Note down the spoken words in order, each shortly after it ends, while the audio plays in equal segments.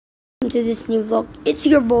to this new vlog. It's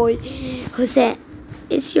your boy Jose.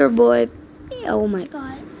 It's your boy. Oh my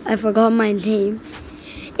god, I forgot my name.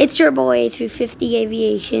 It's your boy A350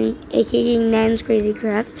 Aviation, aka Nan's Crazy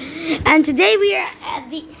Craft, and today we are at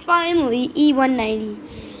the finally E190.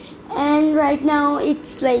 And right now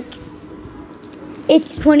it's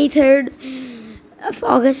 23rd of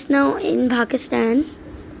August now in Pakistan.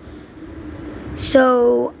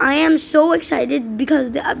 So I am so excited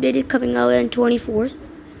because the update is coming out on 24th.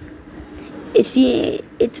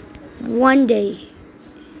 It's one day.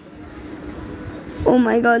 Oh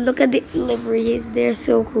my god, look at the liveries. They're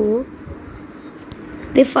so cool.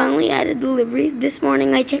 They finally added the liveries. This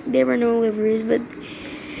morning I checked, there were no liveries, but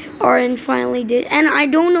RN finally did. And I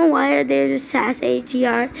don't know why there's a SAS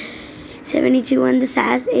ATR 72 and the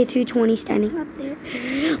SAS A320 standing up there,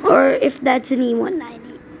 or if that's an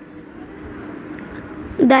E190.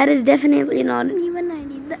 That is definitely not an E190.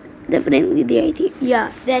 Definitely the AT.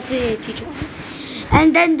 Yeah, that's the AT20.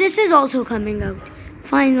 And then this is also coming out.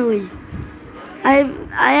 Finally, I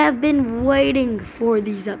have been waiting for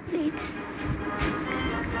these updates.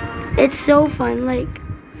 It's so fun, like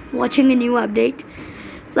watching a new update.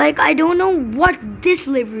 Like, I don't know what this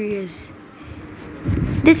livery is.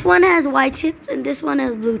 This one has white tips and this one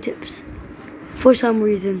has blue tips for some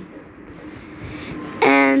reason.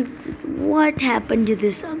 And what happened to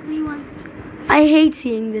this ugly one? I hate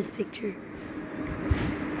seeing this picture.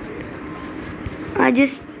 I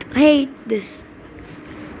just hate this.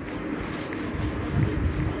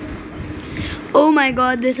 Oh my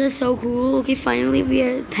god, this is so cool. Okay, finally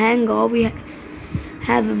thank god we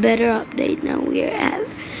have a better update now. We are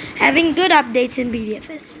having good updates in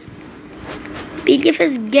ptfs. ptfs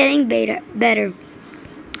is getting better.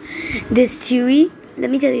 This TUI, let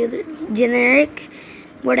me tell you, the generic,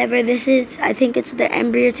 whatever this is, I think it's the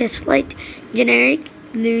Embraer test flight, generic,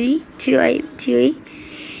 Louis, TUI,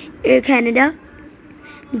 Air Canada,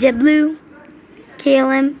 JetBlue,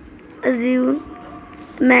 KLM, Azul,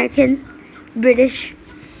 American, British,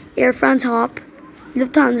 Air France Hop,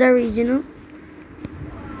 Lufthansa Regional,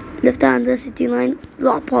 Lufthansa Cityline,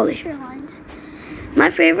 Lot Polish Airlines. My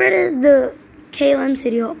favorite is the KLM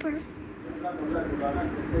City Hopper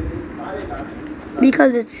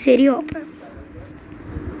because it's City Hopper.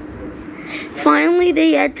 Finally,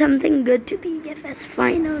 they add something good to ptfs.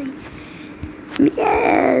 Finally,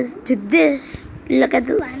 yes. To this, look at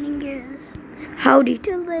the landing gears. How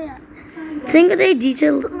detailed they are. Think they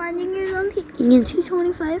detailed the landing gears on the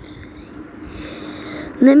EN225.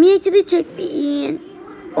 Let me actually check the EN.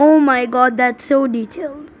 Oh my god, that's so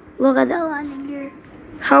detailed. Look at that landing gear.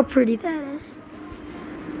 How pretty that is.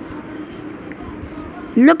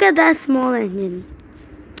 Look at that small engine.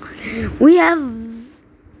 We have,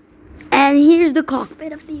 and here's the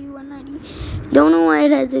cockpit of the E190. Don't know why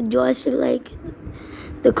it has a joystick like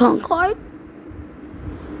the Concorde.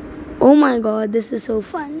 Oh my god, this is so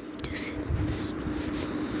fun to sit on this.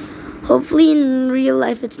 Hopefully in real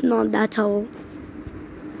life it's not that tall.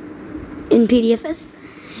 In ptfs.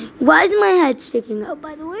 Why is my head sticking out,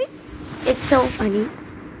 by the way? It's so funny.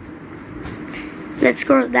 Let's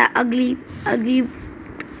cross that ugly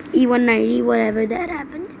E190, whatever that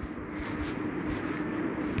happened.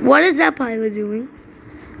 What is that pilot doing?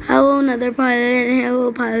 Hello, another pilot, and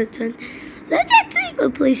hello, pilot son. Let's actually go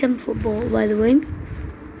play some football, by the way.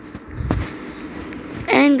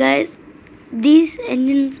 And guys, these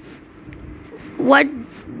engines, what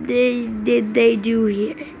did they do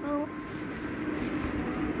here?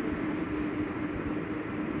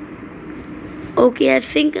 Okay, I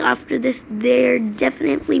think after this, they're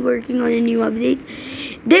definitely working on a new update.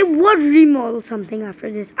 They would remodel something after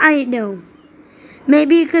this. I know.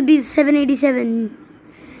 Maybe it could be 787.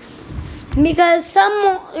 Because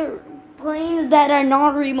some planes that are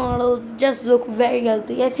not remodeled just look very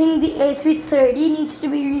ugly. I think the A330 needs to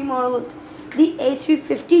be remodeled. The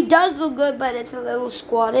A350 does look good, but it's a little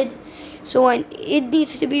squatted. So it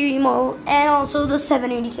needs to be remodeled. And also the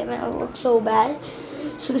 787 looks so bad.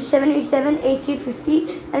 So the 787,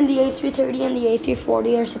 A350, and the A330 and the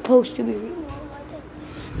A340 are supposed to be remodeled, I think.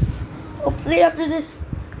 Hopefully after this,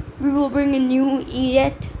 we will bring a new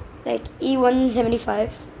E-Jet, like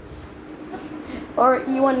E175 or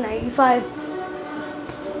E195.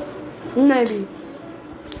 Maybe.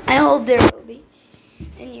 I hope there will be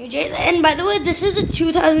a new jet. And by the way, this is the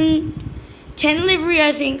 2010 livery,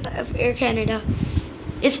 I think, of Air Canada.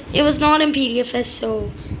 It was not in ptfs, so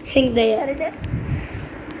I think they added it.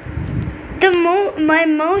 My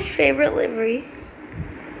most favorite livery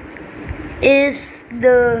is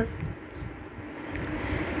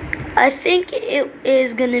I think it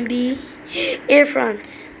is gonna be Air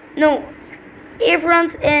France. No, Air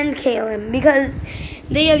France and KLM, because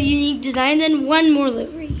They have unique designs and one more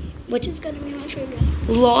livery, which is gonna be my favorite.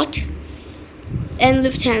 Lot and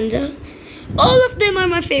Lufthansa. All of them are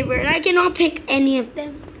my favorite. I cannot pick any of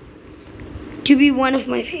them to be one of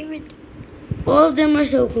my favorite. All of them are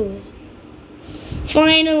so cool.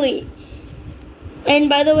 Finally. And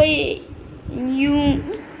by the way,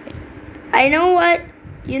 I know what,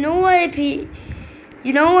 you know why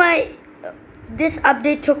this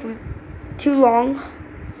update took too long?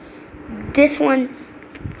 This one,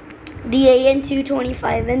 the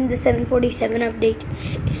AN225 and the 747 update.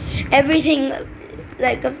 Everything,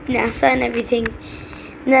 like of NASA and everything.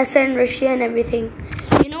 NASA and Russia and everything.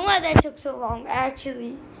 You know why that took so long?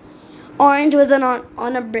 Actually, Orange was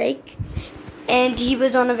on a break. And he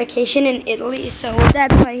was on a vacation in Italy, so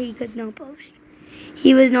that's why he could not post.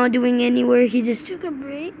 He was not doing any work. He just took a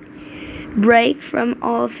break from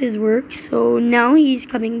all of his work. So now he's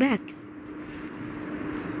coming back.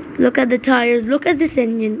 Look at the tires. Look at this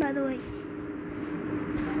engine, by the way.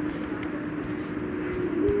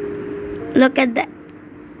 Look at that.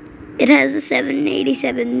 It has a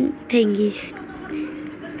 787 thingies.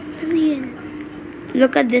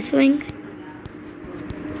 Look at this wing.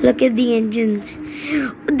 Look at the engines.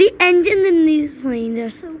 The engines in these planes are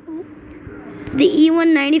so cool. The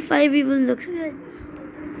E195 even looks good.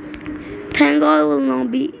 Thank God it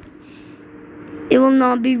will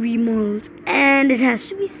not be remodeled. And it has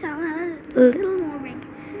to be somehow a little more big.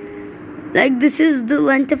 Like this is the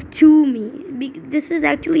length of 2 meters. This is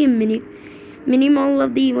actually a mini model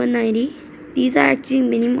of the E190. These are actually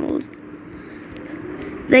mini models.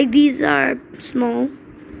 Like these are small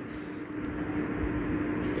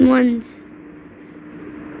ones.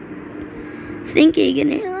 Think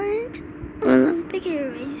Aegon Airlines or Olympic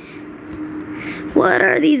Airways. What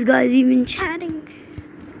are these guys even chatting?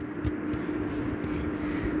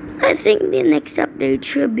 I think the next update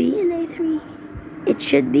should be an A3. It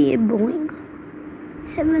should be a Boeing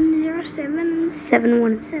 707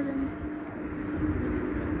 717.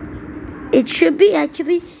 It should be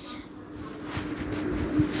actually.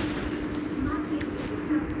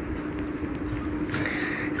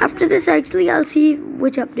 After this, actually, I'll see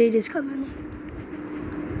which update is coming.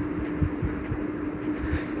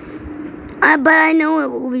 But I know it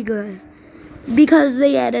will be good because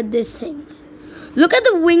they added this thing. Look at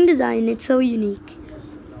the wing design. It's so unique.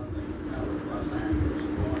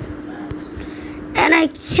 And I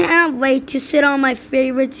can't wait to sit on my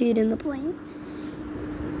favorite seat in the plane.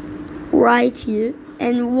 Right here.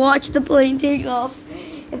 And watch the plane take off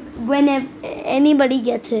when anybody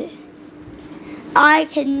gets it. I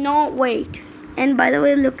cannot wait. And by the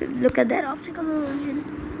way, look at that optical illusion.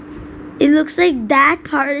 It looks like that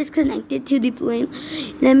part is connected to the plane.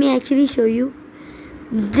 Let me actually show you.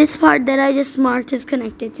 This part that I just marked is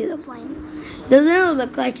connected to the plane. Doesn't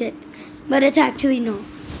look like it, but it's actually not.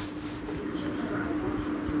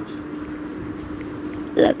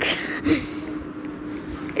 Look.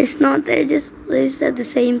 It's not there, just placed at the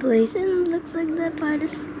same place. And it looks like that part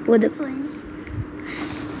is with the plane.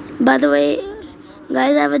 By the way,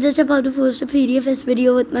 guys, I was just about to post a ptfs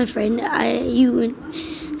video with my friend.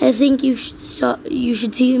 I think you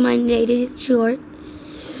should see my latest short.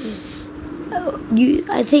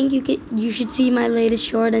 I think you should see my latest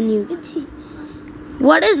short, and you can see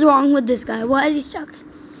what is wrong with this guy. Why is he stuck?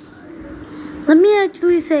 Let me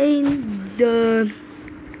actually say the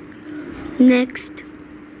next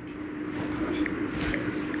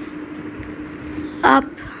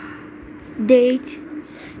update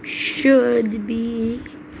should be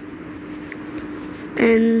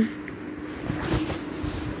and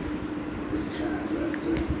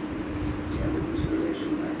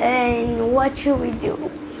what should we do?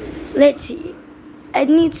 Let's see. It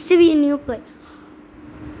needs to be a new play.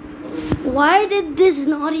 Why did this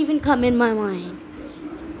not even come in my mind?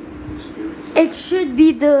 It should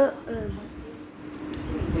be the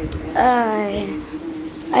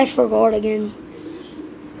I forgot again.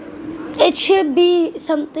 It should be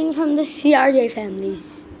something from the CRJ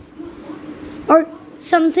families. Or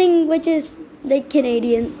something which is like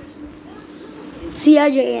Canadian.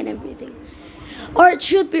 CRJ and everything. Or it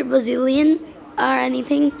should be Brazilian or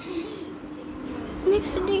anything.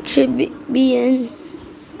 Next week should be in.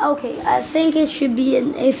 Okay, I think it should be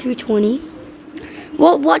an A320.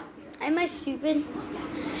 What? Am I stupid?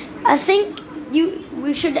 I think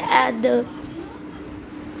we should add the.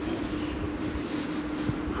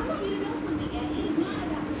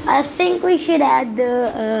 I think we should add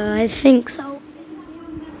the. I think so.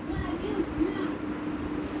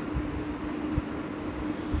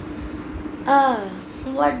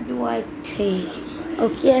 What do I say?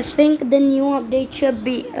 Okay, I think the new update should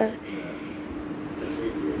be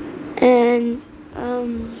and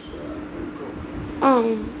um,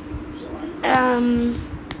 um,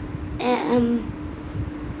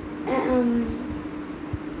 um,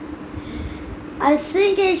 I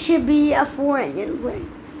think it should be a 4-engine plane,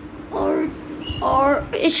 or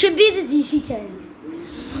it should be the DC-10,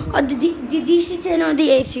 or the DC-10 or the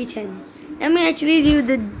A310. Let me actually do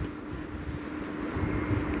the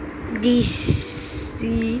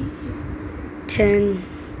DC-10.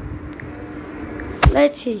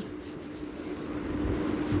 Let's see.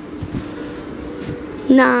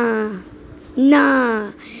 Nah.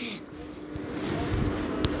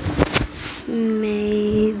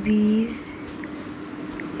 Maybe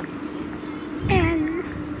an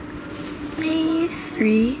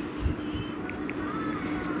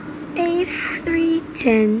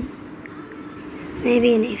A310.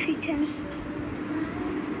 Maybe an A310.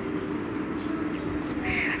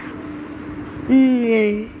 Shut up.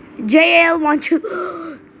 No.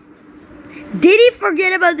 JL12. Did he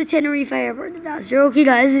forget about the Tenerife airport disaster? Okay,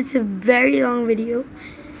 guys, it's a very long video.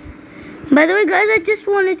 By the way, guys, I just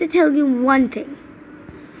wanted to tell you one thing.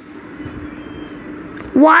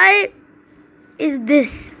 Why is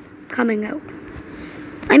this coming out?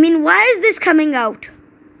 I mean, why is this coming out?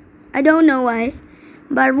 I don't know why,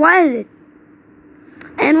 but why is it?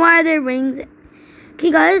 And why are there rings?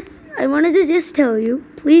 Okay, guys, I wanted to just tell you,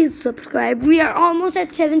 please subscribe. We are almost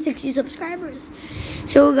at 760 subscribers.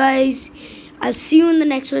 So, guys, I'll see you in the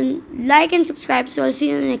next one. Like and subscribe, so I'll see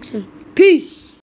you in the next one. Peace.